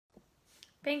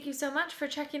Thank you so much for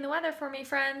checking the weather for me,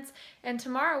 friends. And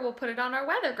tomorrow we'll put it on our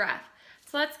weather graph.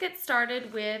 So let's get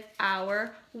started with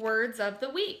our words of the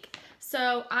week.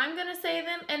 So I'm going to say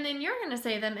them and then you're going to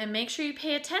say them, and make sure you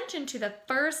pay attention to the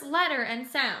first letter and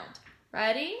sound.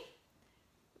 Ready?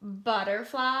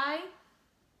 Butterfly,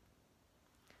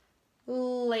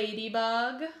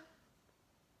 ladybug,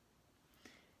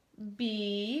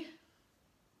 bee,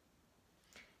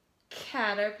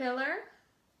 caterpillar,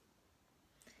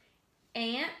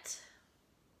 ant,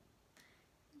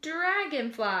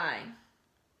 dragonfly.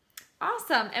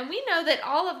 Awesome. And we know that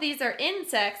all of these are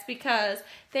insects because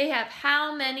they have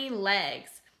how many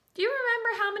legs? Do you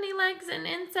remember how many legs an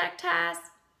insect has?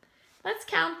 Let's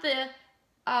count the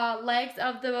legs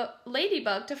of the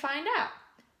ladybug to find out.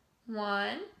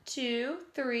 1, 2,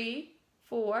 3,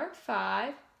 4,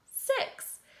 5,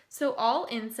 6. So all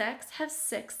insects have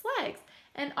 6 legs,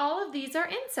 and all of these are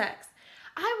insects.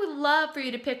 I would love for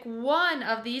you to pick one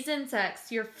of these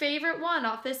insects, your favorite one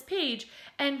off this page,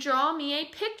 and draw me a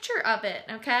picture of it,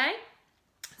 okay?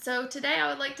 So today I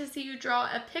would like to see you draw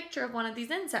a picture of one of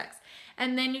these insects.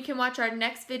 And then you can watch our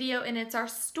next video, and it's our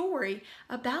story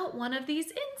about one of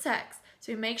these insects.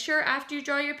 So make sure after you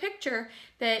draw your picture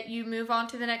that you move on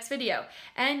to the next video.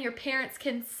 And your parents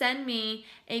can send me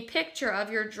a picture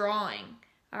of your drawing.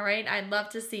 All right, I'd love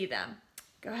to see them.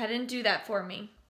 Go ahead and do that for me.